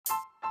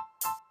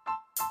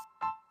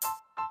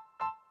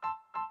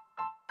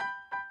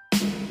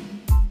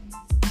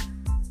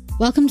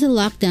Welcome to the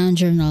Lockdown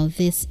Journal.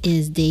 This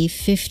is day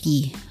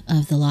 50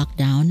 of the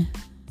lockdown.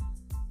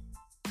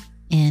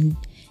 And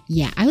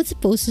yeah, I was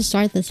supposed to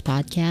start this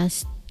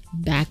podcast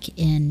back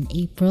in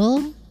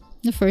April,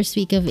 the first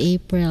week of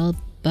April,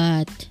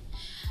 but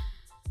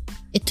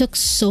it took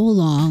so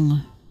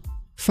long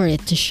for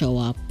it to show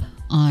up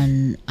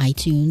on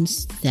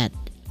iTunes that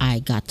I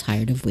got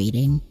tired of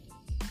waiting.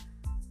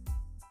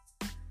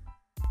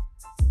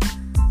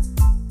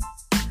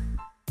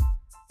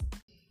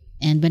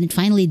 And when it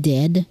finally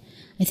did,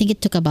 I think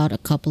it took about a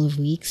couple of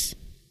weeks.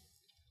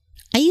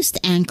 I used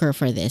Anchor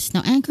for this.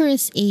 Now, Anchor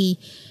is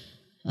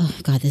oh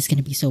God, this is going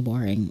to be so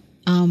boring.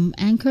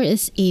 Anchor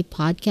is a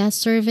podcast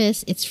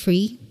service. It's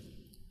free.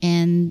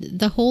 And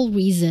the whole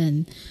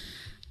reason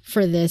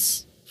for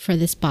this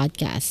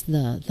podcast,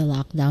 the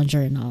Lockdown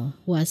Journal,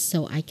 was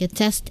so I could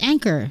test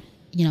Anchor,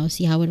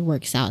 see how it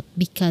works out.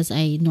 Because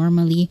I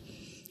normally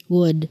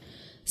would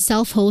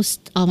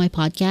self-host all my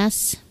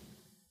podcasts.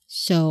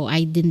 So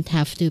I didn't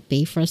have to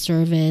pay for a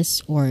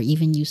service or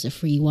even use a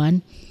free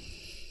one.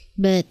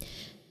 But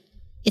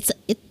it's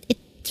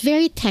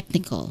very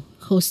technical,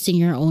 hosting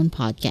your own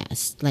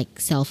podcast, like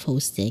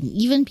self-hosting.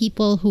 Even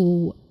people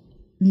who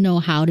know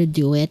how to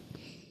do it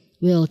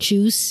will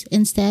choose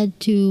instead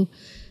to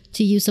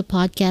use a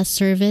podcast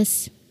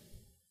service.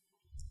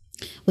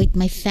 Wait,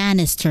 my fan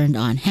is turned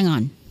on. Hang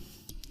on.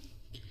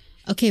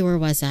 Okay, where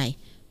was I?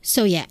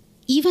 So yeah.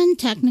 Even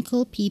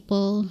technical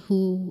people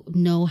who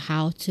know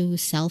how to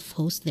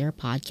self-host their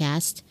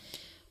podcast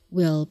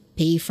will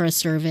pay for a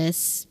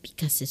service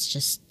because it's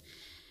just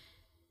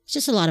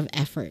a lot of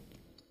effort.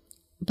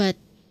 But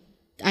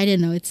I don't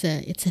know, it's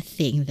a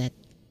thing that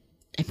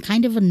I'm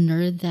kind of a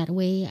nerd that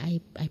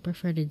way. I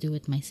prefer to do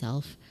it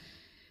myself.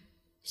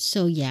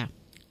 So yeah.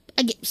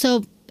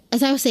 So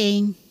as I was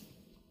saying,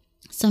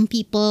 some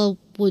people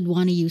would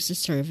want to use the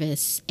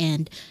service,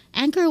 and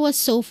Anchor was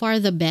so far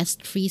the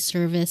best free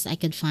service I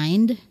could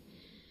find.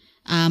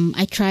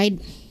 I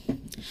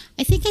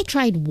think I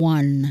tried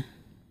one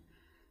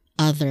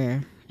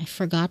other. I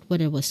forgot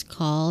what it was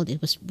called.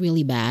 It was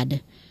really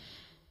bad.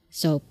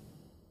 So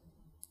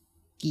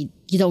you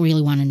don't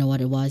really want to know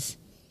what it was.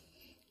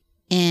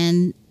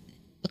 And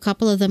a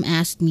couple of them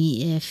asked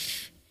me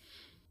if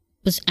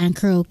was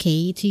Anchor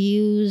okay to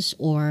use,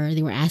 or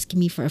they were asking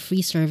me for a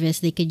free service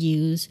they could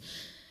use.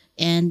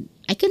 And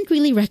I couldn't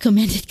really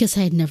recommend it because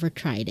I had never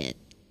tried it.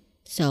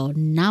 So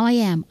now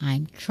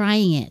I'm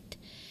trying it.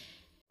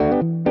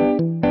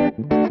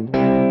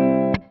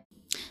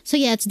 So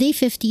yeah, it's day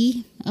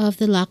 50 of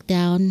the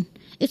lockdown.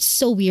 It's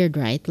so weird,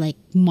 right? Like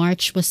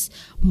March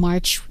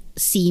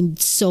seemed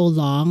so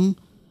long,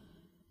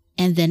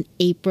 and then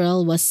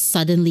April was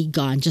suddenly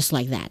gone just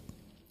like that.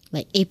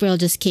 Like April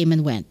just came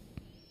and went.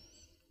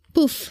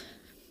 Poof.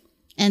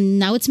 And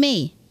now it's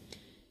May.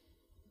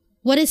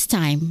 What is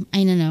time?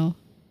 I don't know.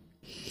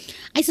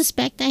 I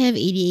suspect I have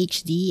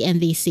ADHD, and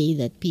they say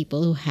that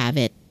people who have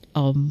it,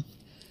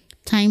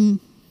 time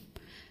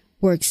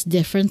works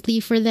differently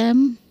for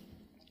them,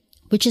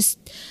 which is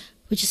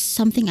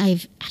something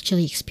I've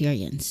actually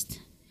experienced.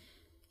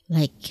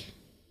 Like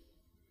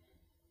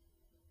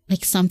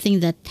something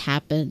that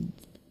happened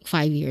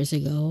 5 years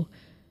ago.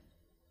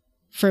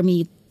 For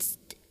me,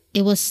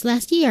 it was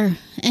last year,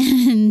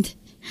 and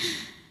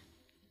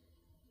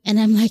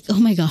I'm like,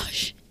 oh my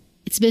gosh,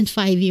 it's been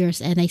 5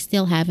 years and I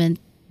still haven't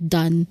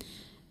done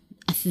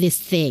this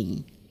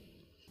thing.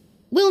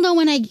 We'll know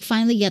when I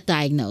finally get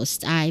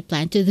diagnosed. I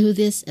plan to do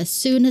this as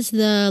soon as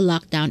the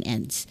lockdown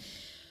ends,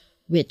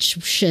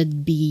 which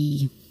should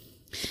be,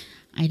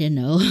 I don't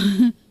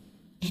know,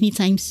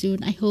 anytime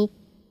soon, I hope.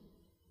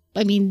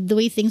 I mean, the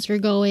way things are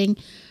going,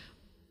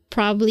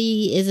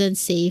 probably isn't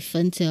safe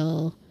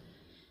until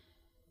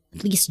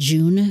at least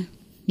June,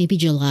 maybe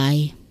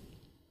July.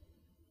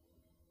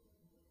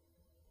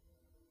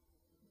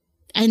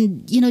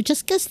 And,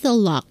 just because the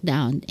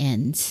lockdown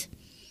ends,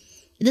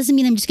 it doesn't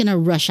mean I'm just going to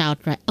rush out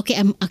right. Okay,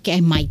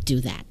 I might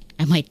do that.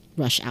 I might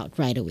rush out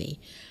right away.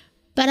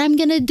 But I'm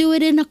going to do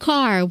it in a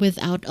car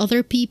without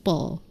other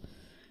people.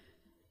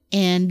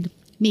 And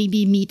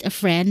maybe meet a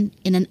friend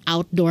in an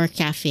outdoor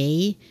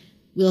cafe.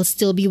 We'll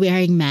still be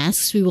wearing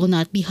masks. We will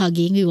not be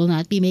hugging. We will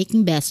not be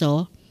making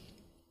beso.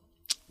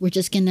 We're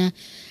just going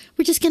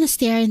to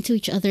stare into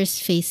each other's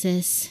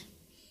faces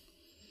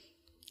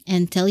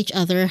and tell each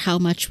other how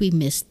much we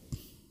miss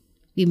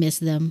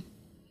them.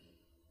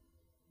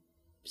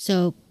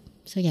 So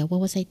yeah, what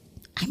was I?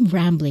 I'm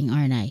rambling,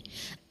 aren't I?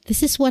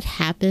 This is what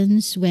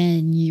happens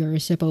when you're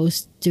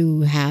supposed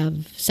to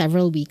have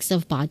several weeks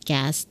of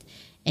podcast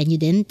and you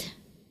didn't.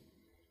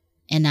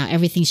 And now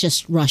everything's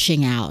just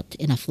rushing out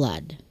in a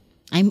flood.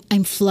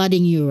 I'm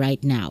flooding you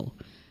right now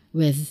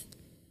with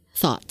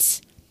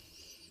thoughts.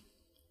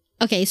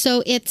 Okay,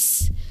 so I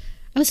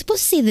was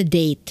supposed to say the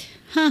date.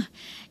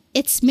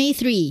 It's May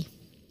 3,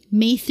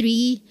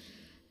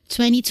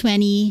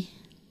 2020.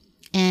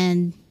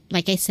 And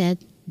like I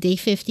said, day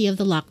 50 of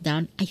the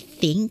lockdown, I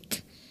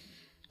think.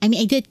 I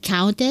mean, I did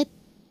count it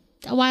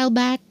a while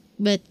back,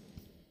 but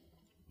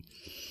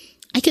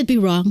I could be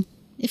wrong.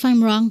 If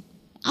I'm wrong,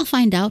 I'll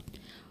find out.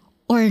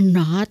 or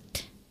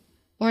not,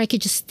 or I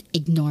could just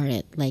ignore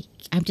it. Like,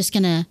 I'm just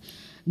gonna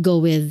go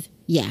with,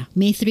 yeah,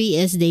 May 3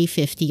 is day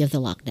 50 of the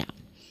lockdown.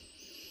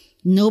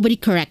 Nobody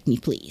correct me,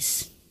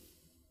 please.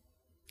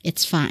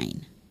 It's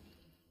fine.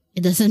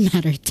 It doesn't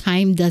matter.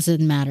 Time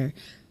doesn't matter.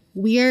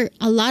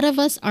 A lot of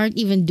us aren't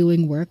even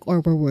doing work,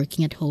 or we're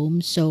working at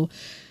home. So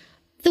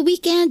the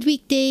weekends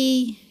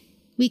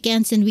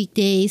and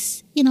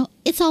weekdays,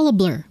 it's all a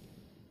blur.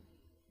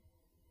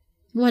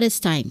 What is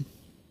time?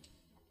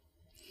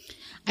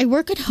 I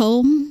work at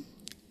home,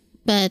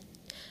 but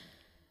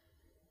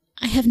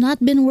I have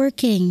not been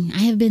working. I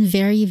have been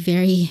very,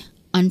 very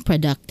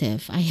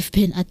unproductive. I have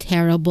been a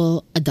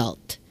terrible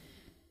adult,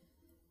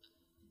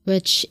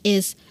 which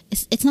is,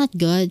 it's not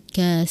good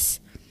because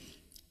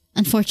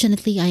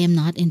unfortunately I am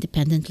not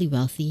independently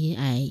wealthy.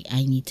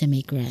 I need to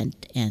make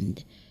rent,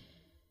 and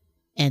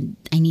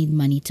I need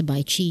money to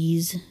buy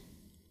cheese,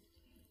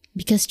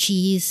 because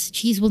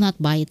cheese will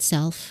not buy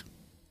itself.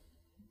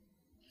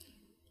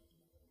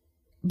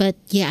 But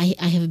yeah,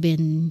 I have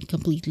been not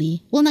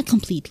completely.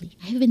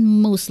 I have been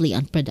mostly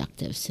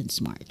unproductive since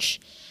March.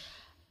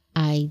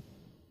 I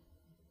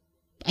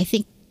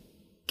think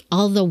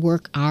all the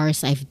work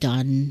hours I've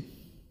done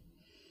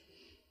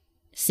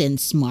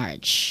since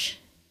March,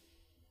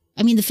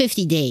 I mean the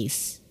 50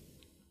 days,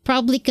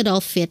 probably could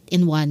all fit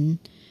in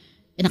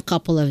a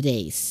couple of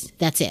days.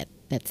 That's it.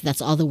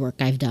 That's all the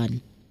work I've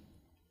done.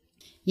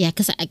 Yeah,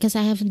 because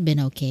I haven't been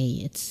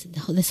okay.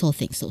 This whole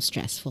thing's so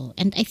stressful,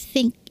 and I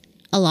think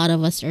a lot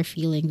of us are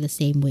feeling the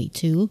same way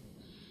too.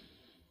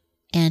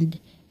 And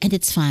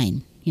it's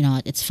fine. You know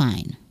what? It's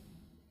fine.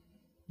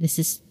 This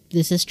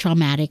is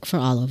traumatic for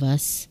all of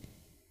us.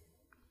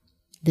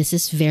 This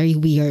is very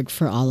weird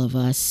for all of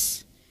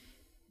us.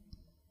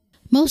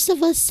 Most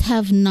of us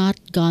have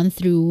not gone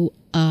through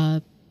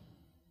a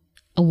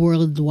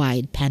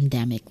worldwide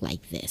pandemic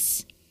like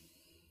this.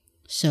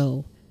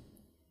 So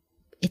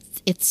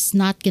it's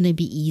not going to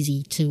be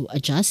easy to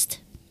adjust.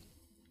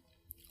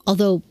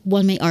 Although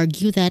one may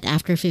argue that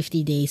after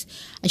 50 days,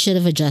 I should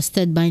have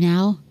adjusted by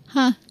now.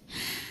 Huh.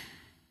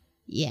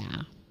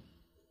 Yeah.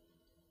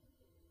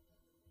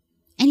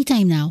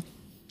 Anytime now,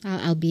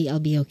 I'll be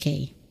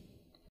okay.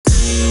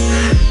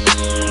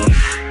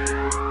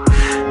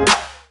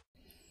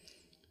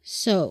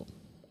 So,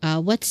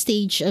 what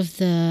stage of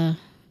the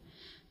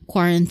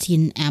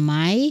quarantine am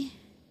I?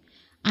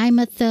 I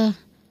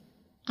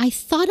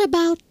thought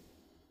about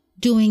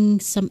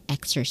doing some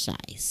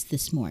exercise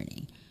this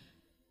morning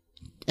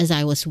as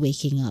I was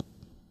waking up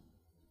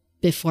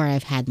before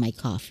I've had my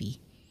coffee.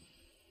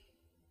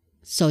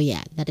 So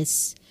yeah, that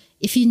is,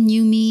 if you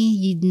knew me,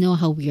 you'd know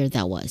how weird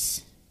that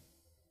was.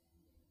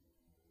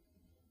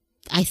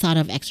 I thought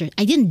of exercise.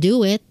 I didn't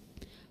do it,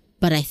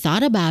 but I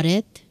thought about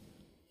it.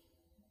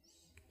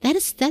 That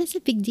is a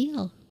big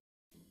deal.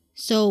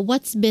 So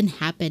what's been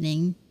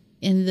happening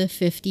in the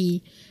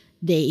 50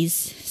 days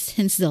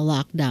since the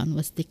lockdown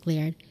was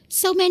declared?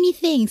 So many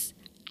things.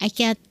 I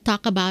can't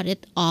talk about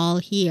it all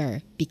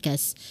here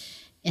because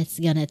it's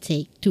gonna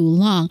take too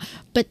long.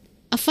 But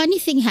a funny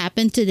thing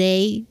happened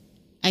today.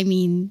 I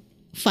mean,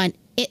 fun.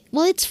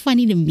 It's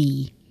funny to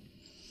me.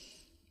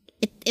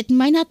 It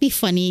might not be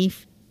funny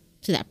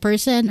to that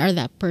person or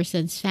that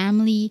person's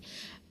family,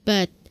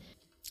 but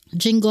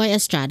Senator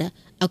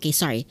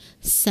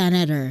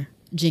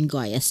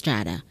Jinggoy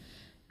Estrada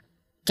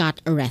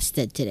got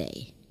arrested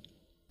today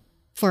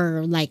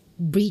for like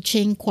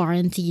breaching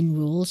quarantine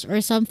rules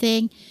or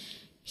something.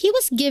 He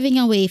was giving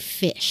away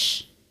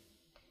fish.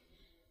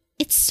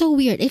 It's so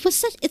weird. It's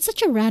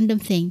such a random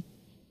thing.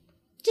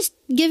 Just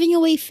giving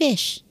away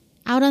fish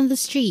out on the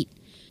street.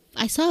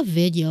 I saw a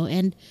video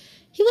and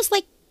he was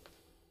like,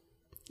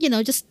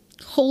 just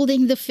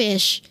holding the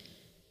fish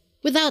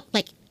without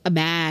like a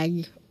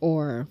bag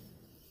or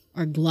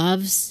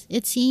gloves,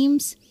 it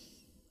seems.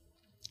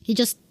 He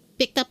just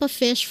picked up a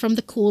fish from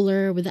the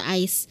cooler with the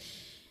ice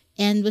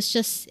and was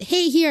just,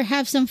 hey, here,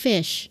 have some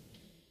fish.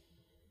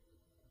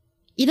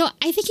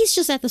 I think he's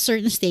just at a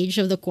certain stage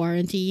of the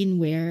quarantine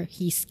where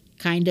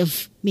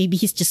maybe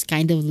he's just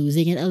kind of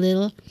losing it a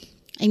little.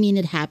 I mean,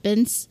 it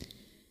happens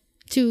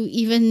to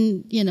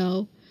even,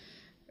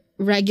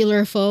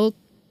 regular folk.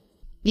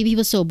 Maybe he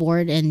was so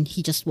bored and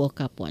he just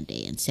woke up one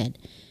day and said,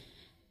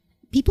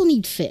 people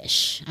need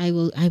fish. I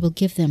will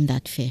give them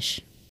that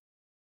fish.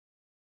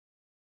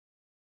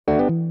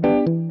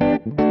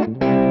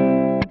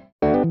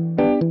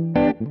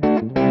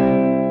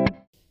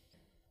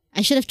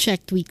 I should have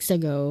checked weeks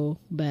ago,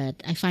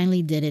 but I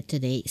finally did it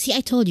today. See,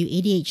 I told you,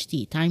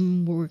 ADHD,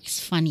 time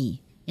works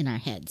funny in our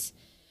heads.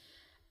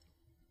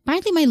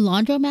 Apparently my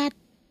laundromat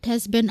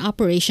has been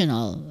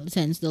operational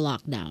since the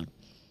lockdown.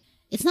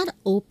 It's not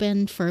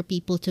open for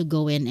people to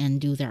go in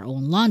and do their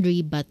own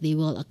laundry, but they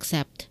will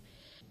accept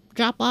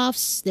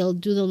drop-offs. They'll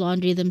do the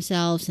laundry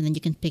themselves and then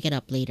you can pick it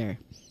up later.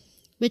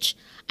 Which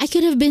I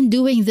could have been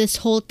doing this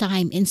whole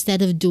time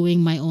instead of doing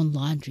my own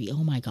laundry.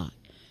 Oh my God.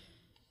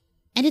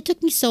 And it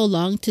took me so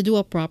long to do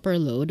a proper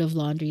load of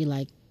laundry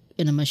like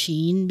in a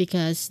machine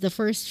because the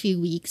first few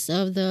weeks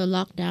of the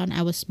lockdown,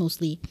 I was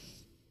mostly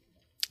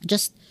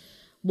just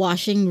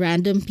washing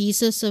random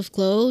pieces of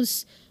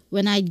clothes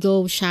when I'd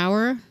go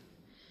shower.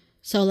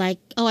 So like,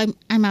 oh,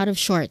 I'm out of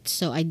shorts.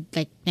 So I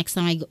like next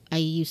time I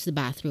use the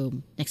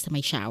bathroom, next time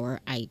I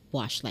shower, I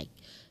wash like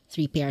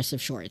 3 pairs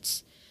of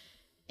shorts.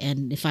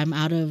 And if I'm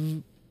out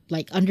of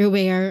like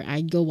underwear,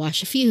 I'd go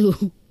wash a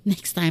few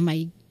next time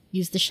I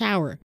use the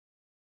shower.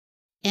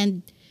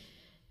 And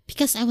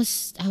because I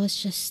was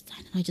just,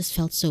 I don't know, I just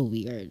felt so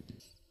weird.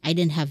 I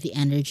didn't have the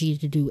energy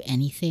to do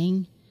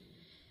anything.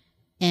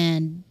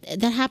 And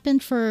that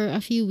happened for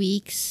a few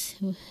weeks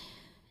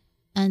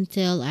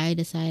until I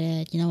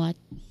decided, you know what?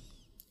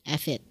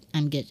 F it.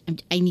 I'm good.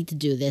 I need to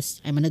do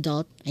this. I'm an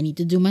adult. I need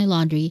to do my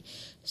laundry.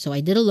 So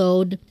I did a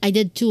load. I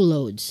did 2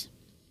 loads.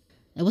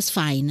 It was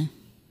fine.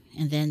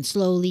 And then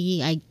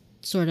slowly I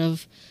sort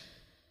of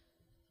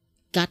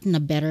got in a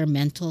better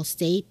mental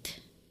state.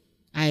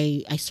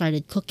 I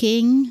started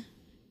cooking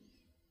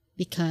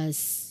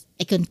because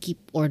I couldn't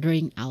keep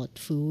ordering out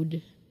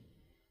food.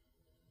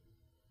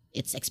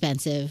 It's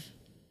expensive.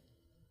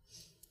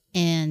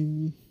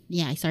 And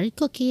yeah, I started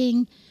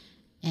cooking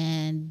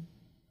and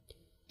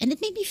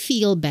it made me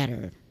feel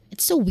better.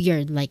 It's so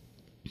weird. Like,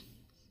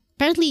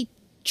 apparently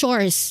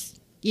chores,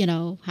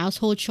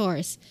 household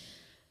chores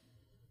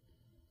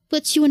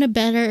puts you in a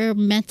better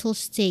mental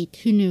state.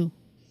 Who knew?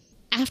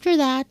 After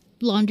that,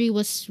 laundry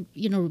was,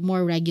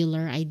 more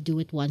regular. I do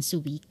it once a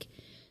week,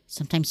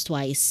 sometimes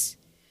twice,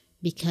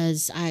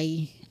 because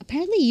I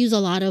apparently use a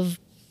lot of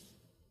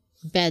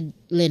bed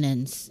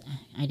linens.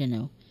 I don't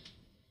know.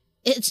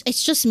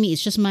 It's just me.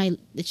 It's just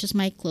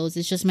my clothes.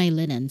 It's just my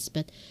linens.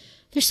 But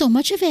there's so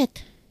much of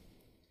it.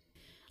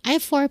 I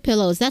have 4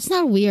 pillows. That's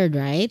not weird,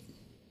 right?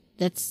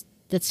 That's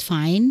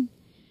fine.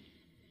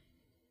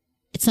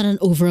 It's not an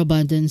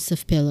overabundance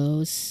of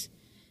pillows.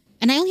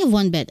 And I only have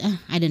 1 bed.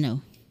 I don't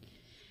know.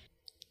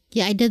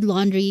 Yeah, I did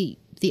laundry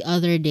the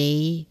other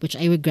day, which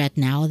I regret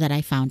now that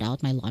I found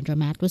out my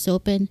laundromat was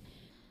open.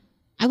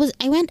 I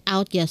went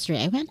out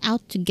yesterday. I went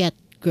out to get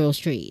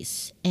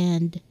groceries,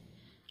 and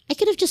I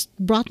could have just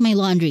brought my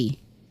laundry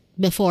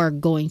before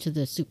going to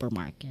the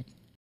supermarket.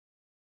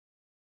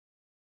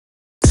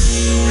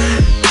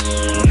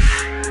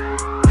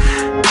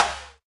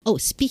 Oh,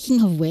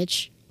 speaking of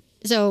which,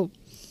 so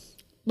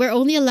we're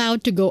only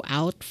allowed to go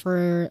out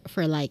for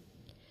like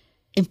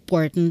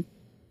important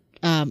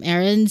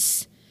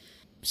errands,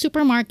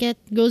 supermarket,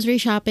 grocery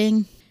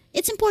shopping.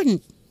 It's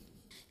important.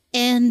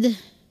 And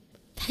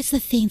that's the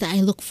thing that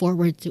I look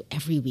forward to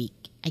every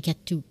week. I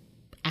get to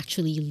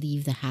actually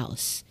leave the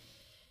house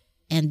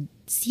and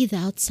see the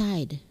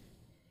outside.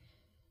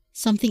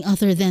 Something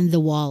other than the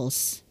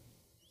walls.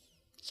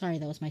 Sorry,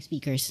 that was my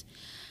speakers.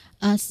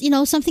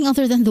 Something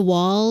other than the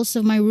walls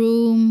of my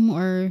room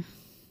or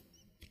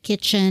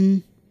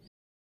kitchen.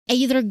 I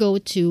either go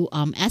to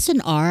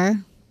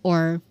S&R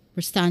or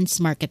Rustan's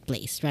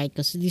Marketplace, right?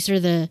 Because these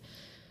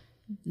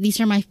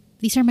are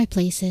my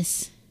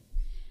places.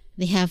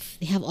 They have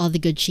all the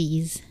good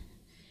cheese.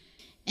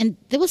 And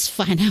it was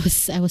fun. I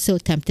was so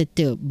tempted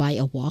to buy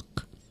a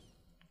wok.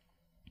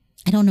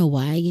 I don't know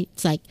why.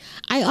 It's like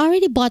I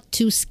already bought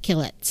 2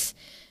 skillets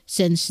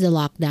since the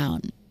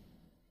lockdown.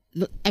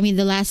 I mean,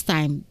 the last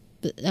time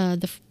I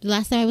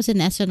was in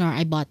SNR,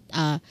 I bought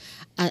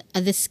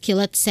this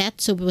skillet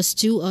set. So it was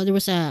 2. There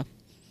was a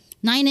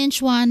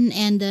 9-inch one,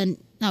 and then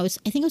I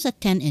think it was a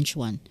 10-inch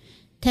one,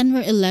 10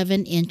 or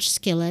 11-inch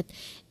skillet,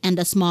 and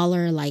a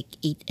smaller like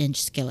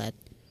 8-inch skillet.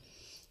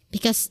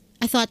 Because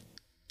I thought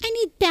I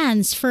need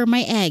pans for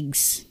my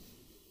eggs.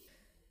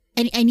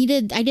 And I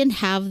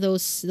didn't have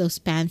those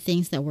pan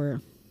things that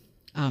were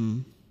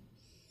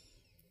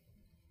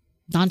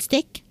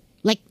non-stick,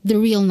 like the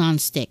real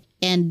non-stick.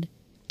 And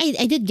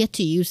I did get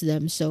to use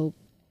them, so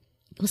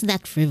it wasn't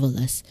that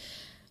frivolous.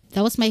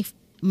 That was my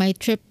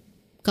trip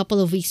a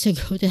couple of weeks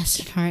ago to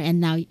SNR, and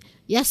now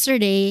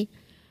yesterday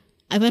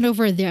I went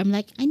over there. I'm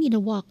like, I need a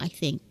walk, I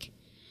think.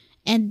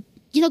 And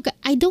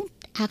I don't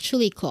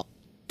actually cook.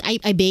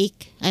 I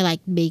bake. I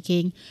like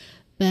baking,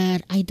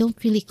 but I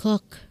don't really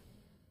cook.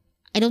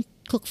 I don't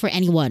cook for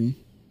anyone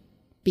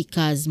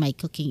because my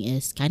cooking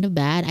is kind of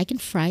bad. I can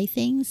fry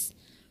things.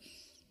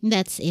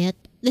 That's it.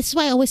 This is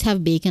why I always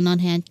have bacon on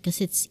hand, because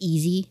it's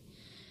easy.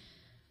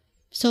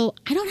 So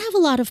I don't have a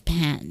lot of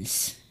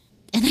pans,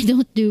 and I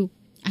don't do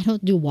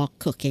wok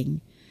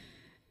cooking.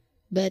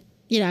 But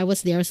I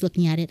was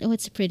looking at it. Oh,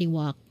 it's a pretty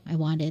wok. I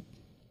want it.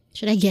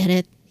 Should I get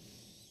it?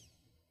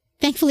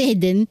 Thankfully, I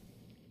didn't.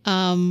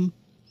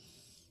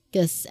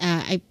 Because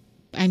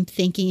I'm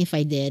thinking if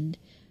I did,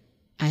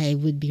 I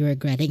would be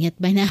regretting it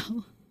by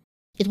now.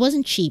 It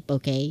wasn't cheap,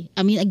 okay?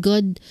 I mean, a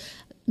good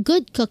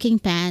cooking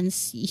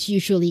pans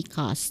usually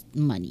cost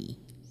money.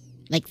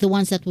 Like the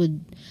ones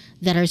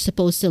that are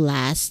supposed to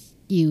last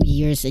you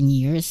years and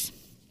years.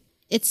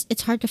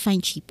 It's hard to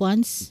find cheap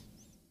ones.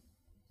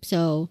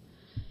 So,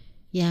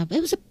 yeah, but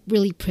it was a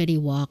really pretty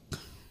wok.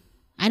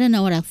 I don't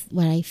know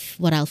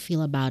what I'll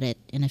feel about it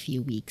in a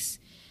few weeks.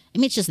 I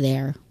mean, it's just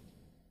there.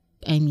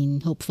 I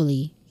mean,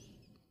 hopefully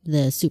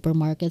the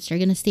supermarkets are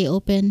going to stay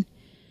open.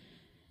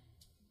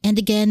 And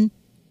again,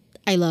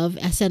 I love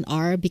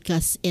SNR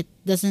because it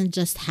doesn't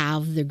just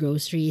have the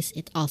groceries.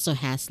 It also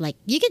has like,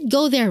 you could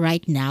go there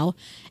right now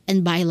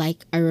and buy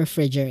like a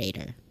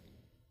refrigerator.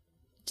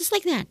 Just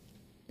like that.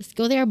 Just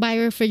go there, buy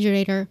a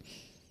refrigerator,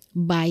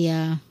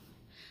 buy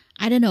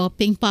I don't know, a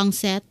ping pong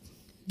set.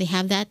 They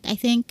have that, I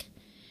think.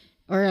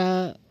 Or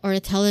a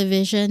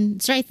television.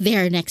 It's right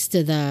there next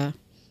to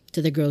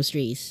the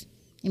groceries.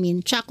 I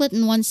mean, chocolate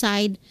on one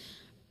side,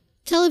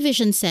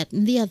 television set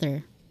on the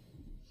other.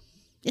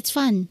 It's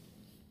fun.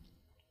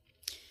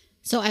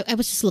 So I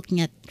was just looking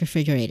at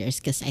refrigerators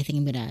because I think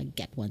I'm gonna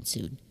get one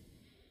soon.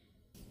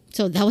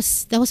 So that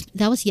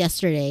was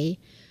yesterday,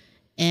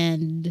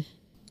 and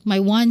my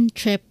one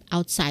trip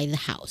outside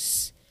the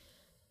house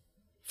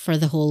for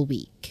the whole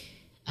week.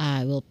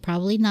 I will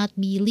probably not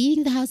be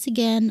leaving the house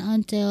again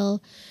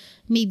until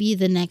maybe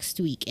the next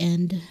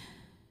weekend.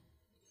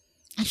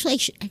 Actually,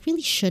 I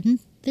really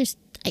shouldn't.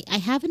 I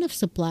have enough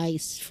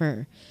supplies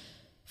for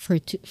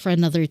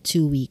another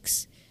 2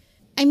 weeks.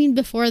 I mean,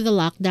 before the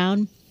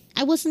lockdown,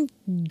 I wasn't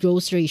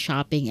grocery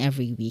shopping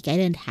every week. I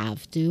didn't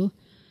have to.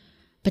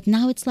 But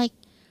now it's like,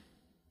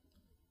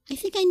 I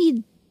think I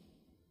need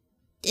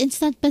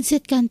instant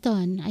pancit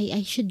canton.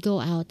 I should go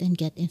out and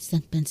get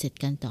instant pancit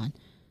canton.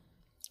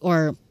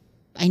 Or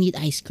I need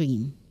ice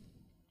cream.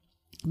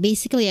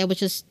 Basically, I was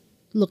just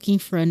looking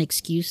for an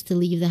excuse to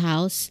leave the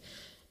house.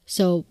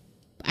 So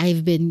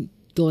I've been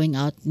going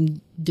out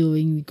and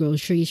doing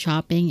grocery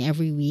shopping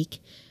every week,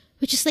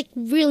 which is like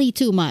really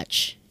too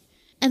much.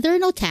 And there are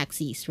no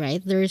taxis,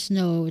 right? There's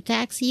no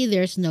taxi.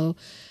 There's no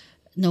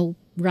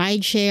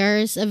ride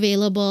shares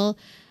available.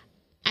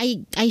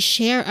 I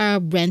share a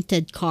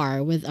rented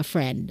car with a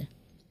friend.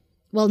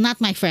 Well, not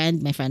my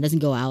friend. My friend doesn't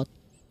go out.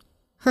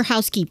 Her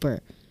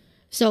housekeeper.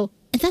 So,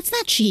 and that's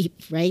not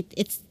cheap, right?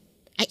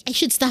 I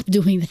should stop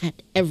doing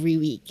that every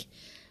week.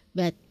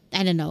 But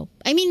I don't know.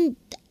 I mean,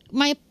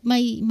 my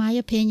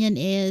opinion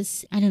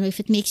is, I don't know, if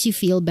it makes you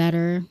feel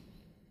better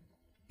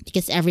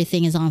because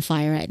everything is on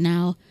fire right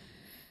now,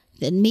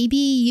 then maybe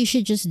you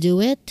should just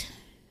do it.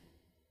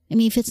 I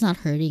mean, if it's not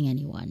hurting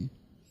anyone.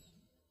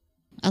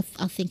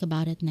 I'll think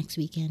about it next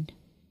weekend.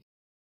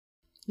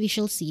 We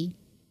shall see.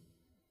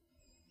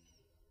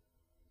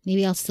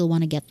 Maybe I'll still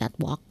want to get that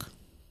wok.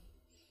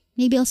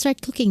 Maybe I'll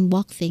start cooking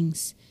wok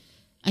things.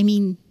 I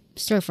mean,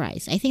 stir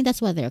fries. I think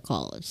that's what they're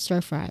called.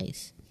 Stir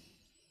fries.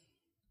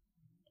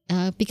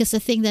 Because the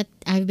thing that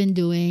I've been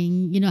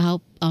doing, you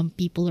know how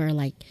people are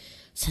like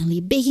suddenly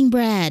baking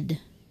bread.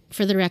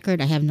 For the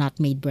record, I have not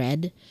made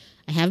bread.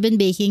 I have been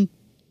baking.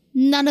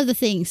 None of the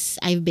things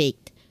I've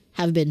baked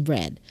have been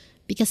bread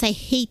because I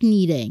hate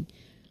kneading.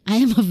 I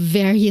am a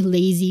very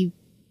lazy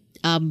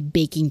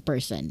baking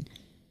person.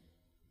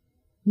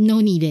 No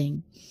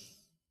kneading.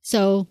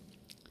 So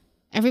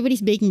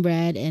everybody's baking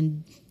bread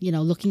and, you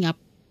know, looking up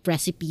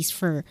recipes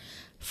for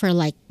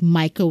like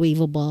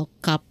microwavable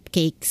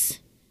cupcakes.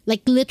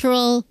 Like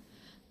literal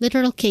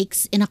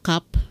cakes in a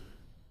cup,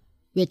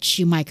 which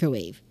you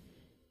microwave.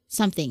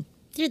 Something.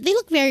 They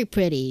look very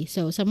pretty.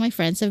 So some of my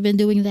friends have been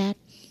doing that.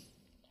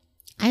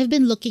 I've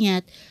been looking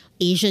at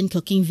Asian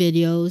cooking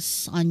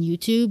videos on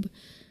YouTube.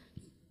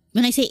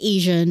 When I say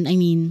Asian, I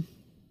mean,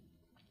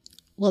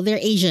 well, they're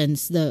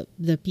Asians, the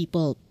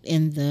people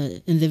in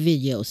the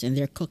videos, and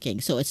they're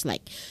cooking. So it's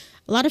like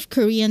a lot of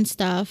Korean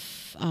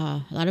stuff,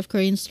 a lot of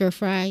Korean stir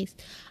fries,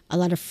 a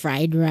lot of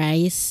fried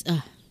rice.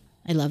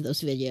 I love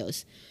those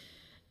videos.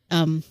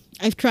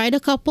 I've tried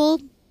a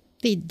couple.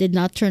 They did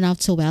not turn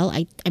out so well.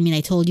 I mean,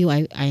 I told you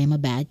I am a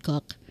bad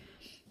cook.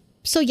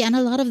 So yeah, and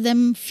a lot of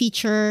them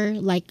feature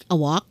like a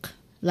wok,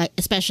 like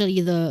especially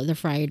the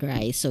fried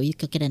rice. So you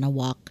cook it in a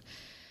wok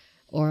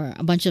or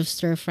a bunch of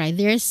stir fry.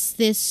 There's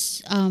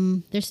this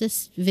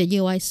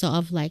video I saw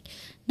of like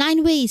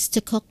 9 ways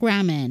to cook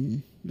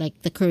ramen, like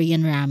the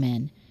Korean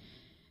ramen,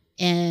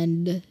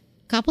 and a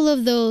couple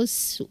of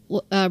those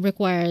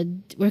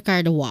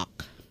required a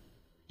wok.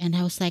 And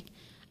I was like,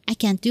 I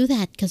can't do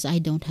that because I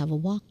don't have a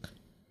wok.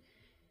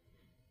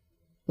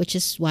 Which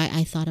is why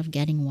I thought of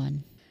getting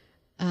one.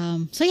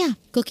 So yeah,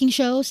 cooking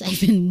shows. I've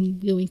been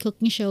doing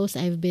cooking shows.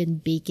 I've been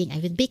baking.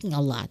 I've been baking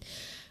a lot.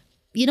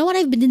 You know what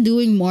I've been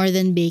doing more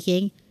than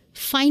baking?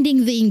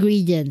 Finding the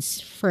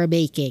ingredients for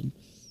baking.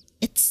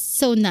 It's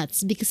so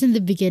nuts because in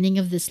the beginning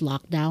of this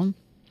lockdown,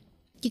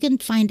 you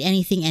couldn't find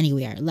anything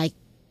anywhere. Like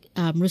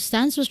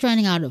Rustan's was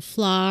running out of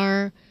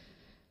flour,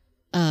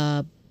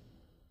 a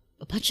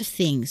bunch of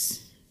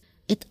things.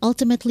 It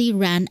ultimately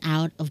ran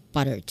out of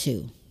butter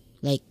too.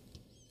 Like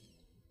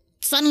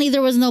suddenly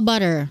there was no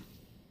butter.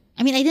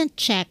 I mean, I didn't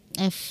check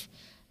if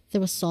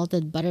there was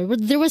salted butter.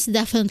 But there was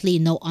definitely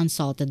no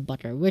unsalted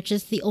butter, which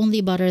is the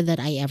only butter that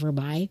I ever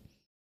buy.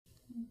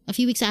 A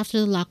few weeks after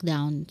the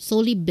lockdown,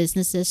 slowly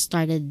businesses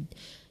started,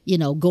 you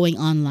know, going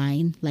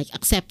online, like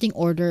accepting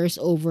orders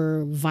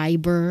over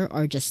Viber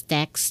or just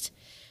text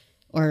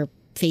or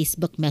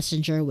Facebook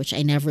Messenger, which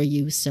I never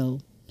use. So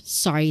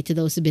sorry to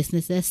those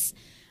businesses.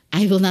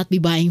 I will not be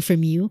buying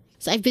from you.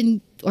 So I've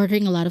been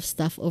ordering a lot of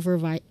stuff over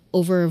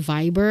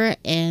Viber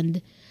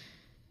and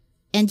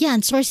yeah,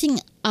 and sourcing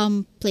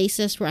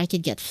places where I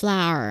could get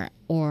flour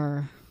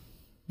or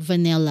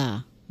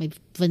vanilla. My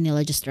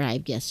vanilla just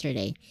arrived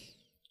yesterday.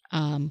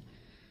 Um,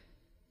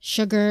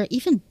 Sugar,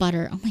 even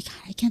butter. Oh my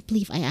God, I can't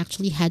believe I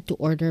actually had to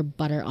order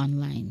butter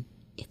online.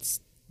 It's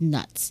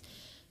nuts.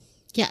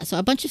 Yeah, so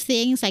a bunch of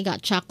things. I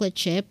got chocolate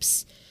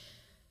chips.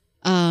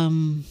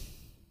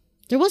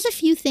 There was a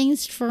few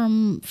things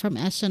from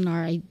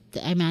SNR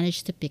I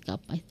managed to pick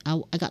up.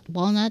 I got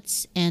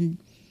walnuts and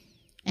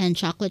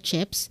chocolate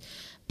chips,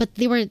 but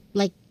they were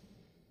like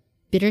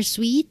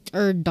bittersweet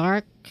or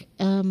dark,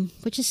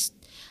 which is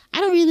I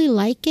don't really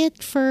like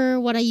it for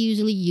what I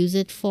usually use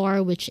it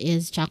for, which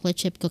is chocolate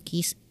chip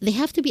cookies. They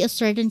have to be a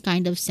certain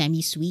kind of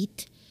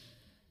semi-sweet.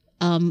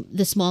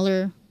 The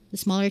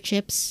smaller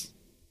chips,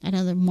 I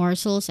don't know,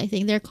 morsels, I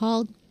think they're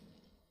called.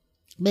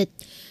 But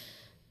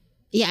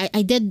yeah,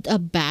 I did a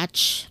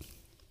batch.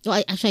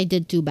 Well, I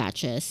did 2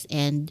 batches,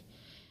 and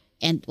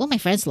well, my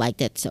friends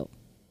liked it, so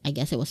I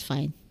guess it was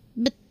fine.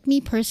 But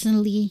me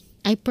personally,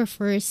 I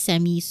prefer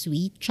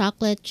semi-sweet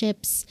chocolate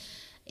chips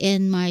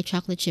in my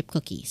chocolate chip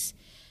cookies.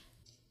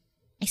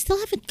 I still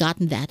haven't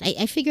gotten that.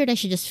 I figured I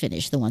should just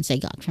finish the ones I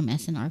got from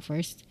SNR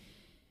first.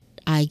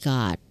 I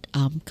got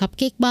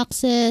cupcake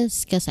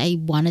boxes because I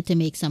wanted to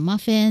make some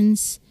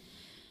muffins.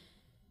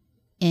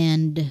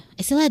 And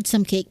I still had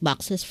some cake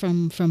boxes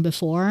from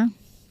before.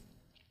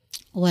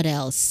 What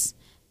else?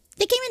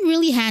 They came in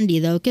really handy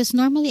though, because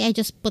normally I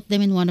just put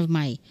them in one of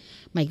my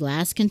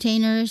glass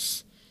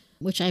containers,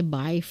 which I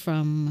buy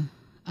from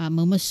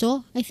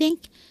Momoso, I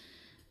think.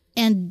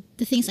 And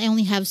the things, I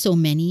only have so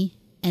many,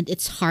 and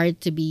it's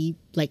hard to be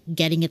like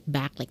getting it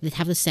back. Like they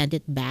have to send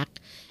it back.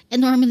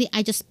 And normally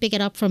I just pick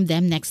it up from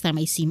them next time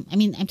I see. I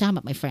mean, I'm talking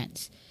about my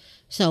friends.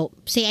 So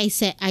say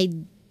I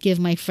give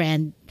my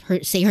friend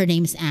her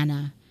name's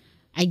Anna.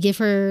 I give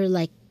her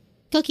like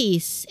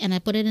cookies and I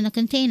put it in a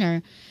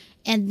container.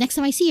 And next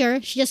time I see her,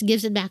 she just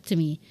gives it back to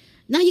me.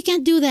 Now you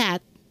can't do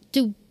that.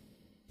 To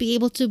be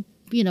able to,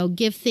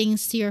 give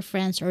things to your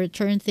friends or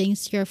return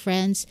things to your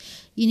friends,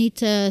 you need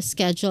to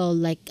schedule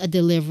like a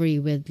delivery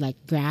with like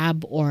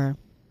Grab or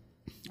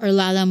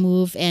Lala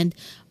Move, and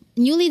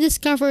newly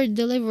discovered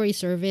delivery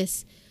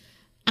service,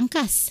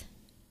 Angkas.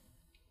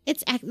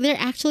 They're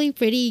actually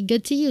pretty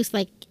good to use.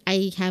 Like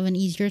I have an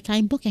easier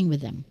time booking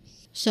with them.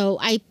 So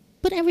I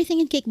put everything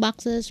in cake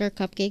boxes or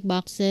cupcake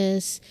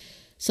boxes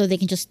so they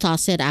can just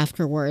toss it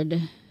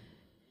afterward.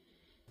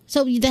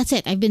 So that's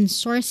it. I've been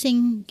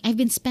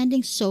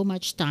spending so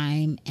much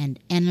time and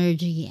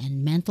energy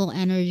and mental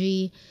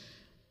energy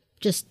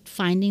just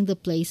finding the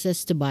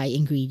places to buy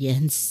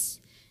ingredients,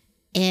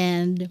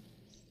 and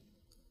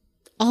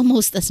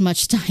almost as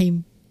much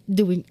time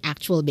doing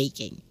actual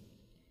baking.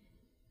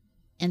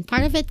 And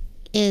part of it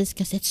is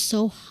because it's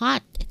so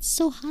hot. It's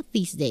so hot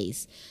these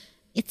days.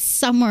 It's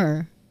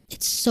summer.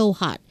 It's so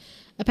hot.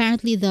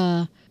 Apparently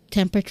the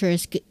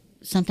temperatures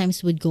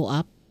sometimes would go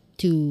up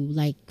to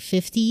like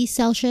 50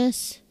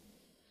 Celsius,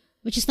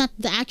 which is not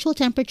the actual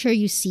temperature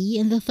you see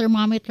in the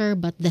thermometer,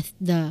 but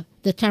the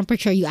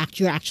temperature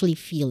you're actually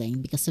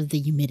feeling because of the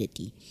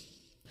humidity.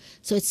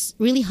 So it's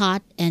really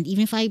hot, and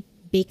even if I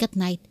bake at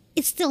night,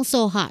 it's still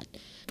so hot.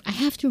 I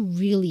have to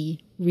really,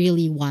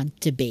 really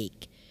want to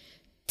bake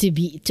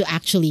to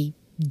actually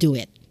do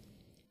it.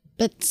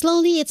 But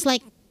slowly it's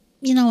like,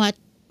 you know what?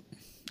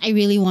 I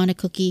really want a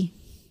cookie.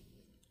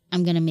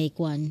 I'm gonna make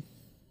one.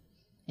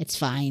 It's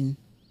fine.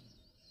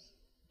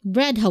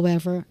 Bread,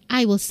 however,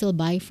 I will still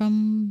buy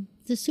from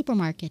the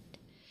supermarket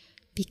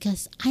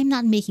because I'm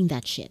not making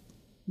that shit.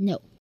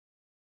 No.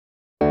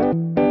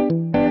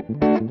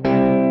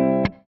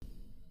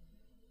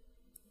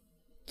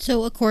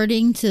 So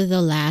according to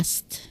the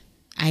last,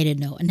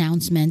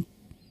 announcement,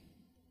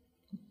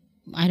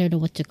 I don't know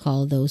what to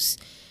call those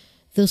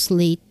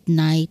late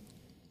night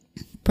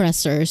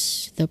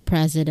pressers the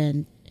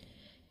president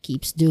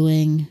keeps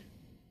doing.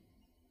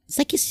 It's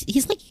like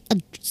he's like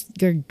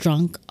your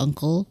drunk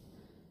uncle,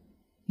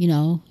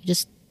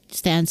 just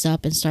stands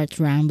up and starts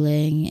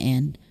rambling,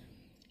 and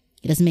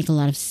it doesn't make a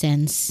lot of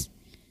sense.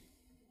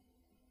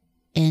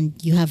 And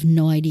you have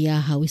no idea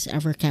how he's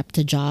ever kept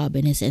a job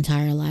in his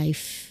entire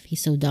life.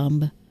 He's so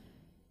dumb.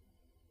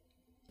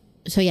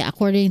 So yeah,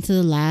 according to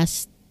the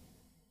last,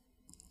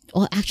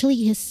 well,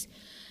 actually his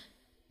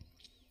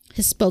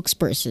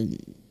spokesperson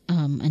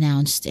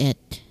announced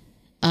it.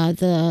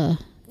 The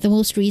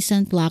most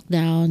recent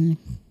lockdown,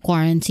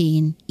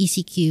 quarantine,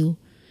 ECQ,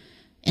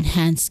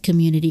 enhanced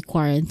community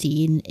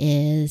quarantine,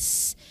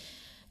 is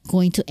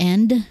going to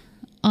end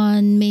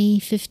on May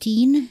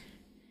 15.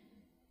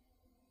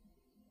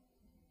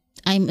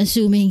 I'm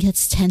assuming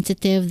it's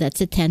tentative. That's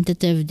a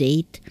tentative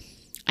date.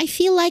 I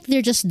feel like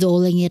they're just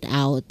doling it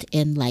out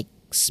in like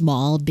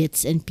small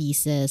bits and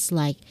pieces.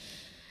 Like,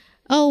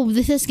 oh,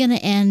 this is gonna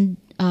end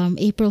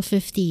April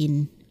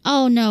 15.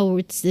 Oh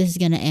no, this is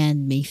gonna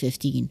end May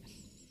 15.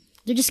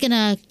 They're just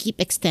gonna keep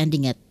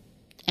extending it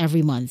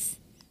every month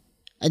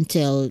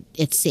until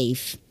it's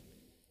safe.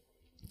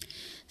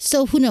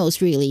 So who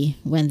knows really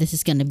when this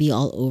is gonna be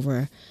all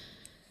over.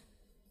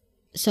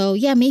 So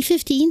yeah, May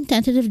 15,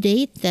 tentative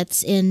date.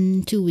 That's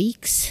in 2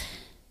 weeks,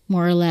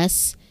 more or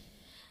less.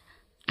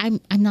 I'm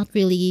not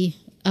really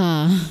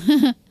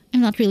I'm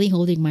not really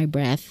holding my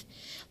breath.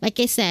 Like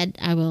I said,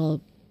 I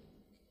will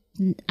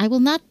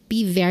not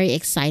be very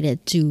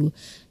excited to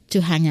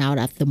hang out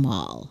at the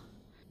mall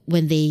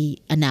when they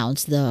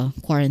announce the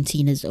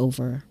quarantine is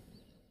over.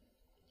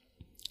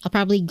 I'll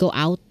probably go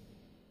out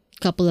a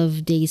couple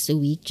of days a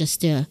week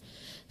just to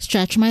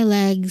stretch my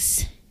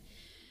legs,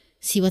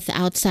 see what the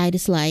outside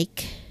is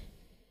like.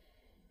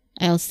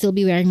 I'll still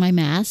be wearing my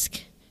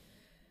mask,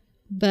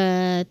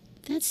 but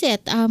that's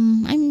it.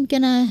 I'm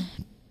gonna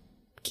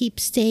keep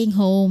staying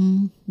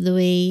home the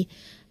way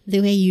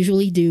I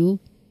usually do,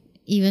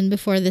 even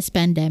before this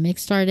pandemic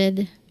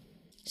started.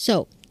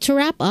 So to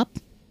wrap up,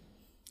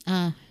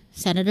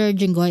 Senator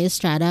Jinggoy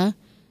Estrada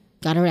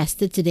got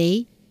arrested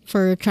today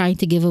for trying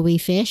to give away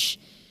fish.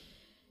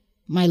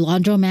 My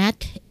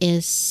laundromat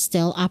is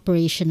still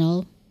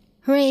operational.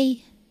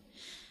 Hooray!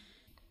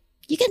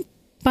 You can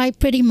buy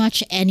pretty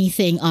much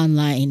anything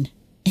online,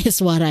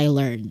 is what I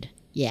learned.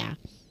 Yeah.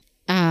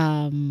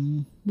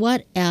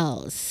 What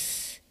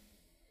else?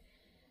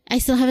 I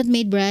still haven't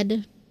made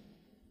bread.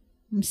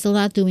 I'm still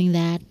not doing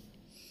that.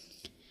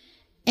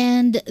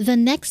 And the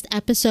next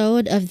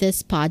episode of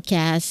this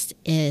podcast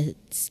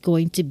is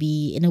going to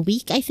be in a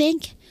week, I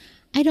think.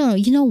 I don't know.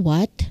 You know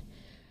what?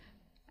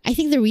 I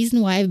think the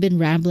reason why I've been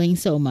rambling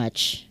so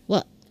much,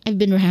 well, I've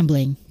been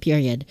rambling,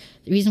 period.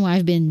 The reason why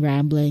I've been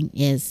rambling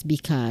is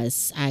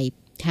because I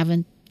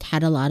haven't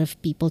had a lot of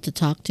people to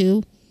talk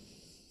to.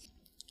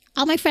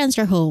 All my friends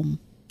are home.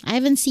 I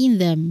haven't seen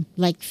them,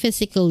 like,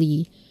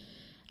 physically.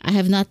 I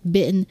have not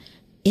been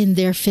in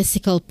their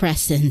physical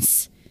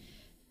presence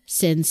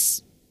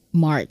since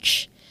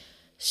March.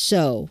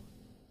 So,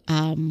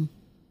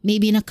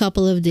 maybe in a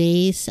couple of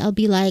days, I'll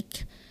be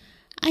like,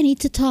 I need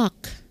to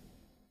talk.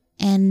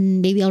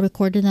 And maybe I'll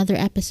record another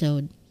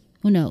episode.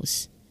 Who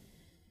knows?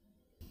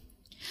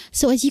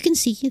 So as you can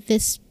see,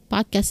 this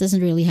podcast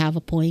doesn't really have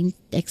a point,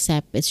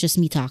 except it's just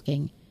me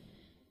talking.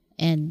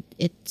 And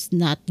it's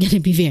not going to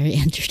be very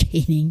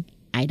entertaining,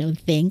 I don't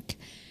think.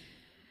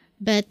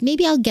 But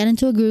maybe I'll get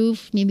into a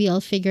groove. Maybe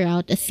I'll figure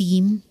out a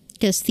theme,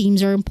 because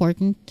themes are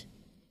important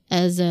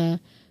as a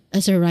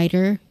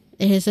writer.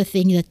 It is a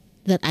thing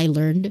that I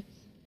learned.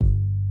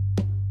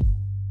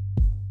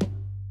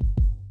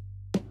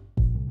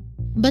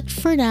 But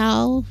for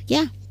now,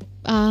 yeah,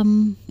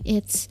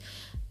 it's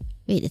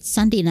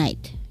Sunday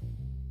night.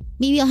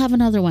 Maybe I'll have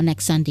another one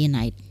next Sunday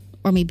night,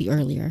 or maybe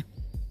earlier.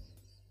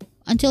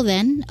 Until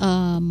then,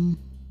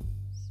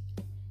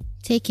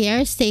 take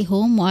care, stay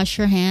home, wash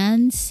your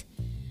hands,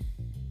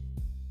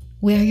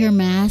 wear your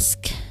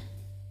mask,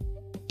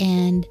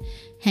 and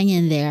hang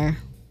in there.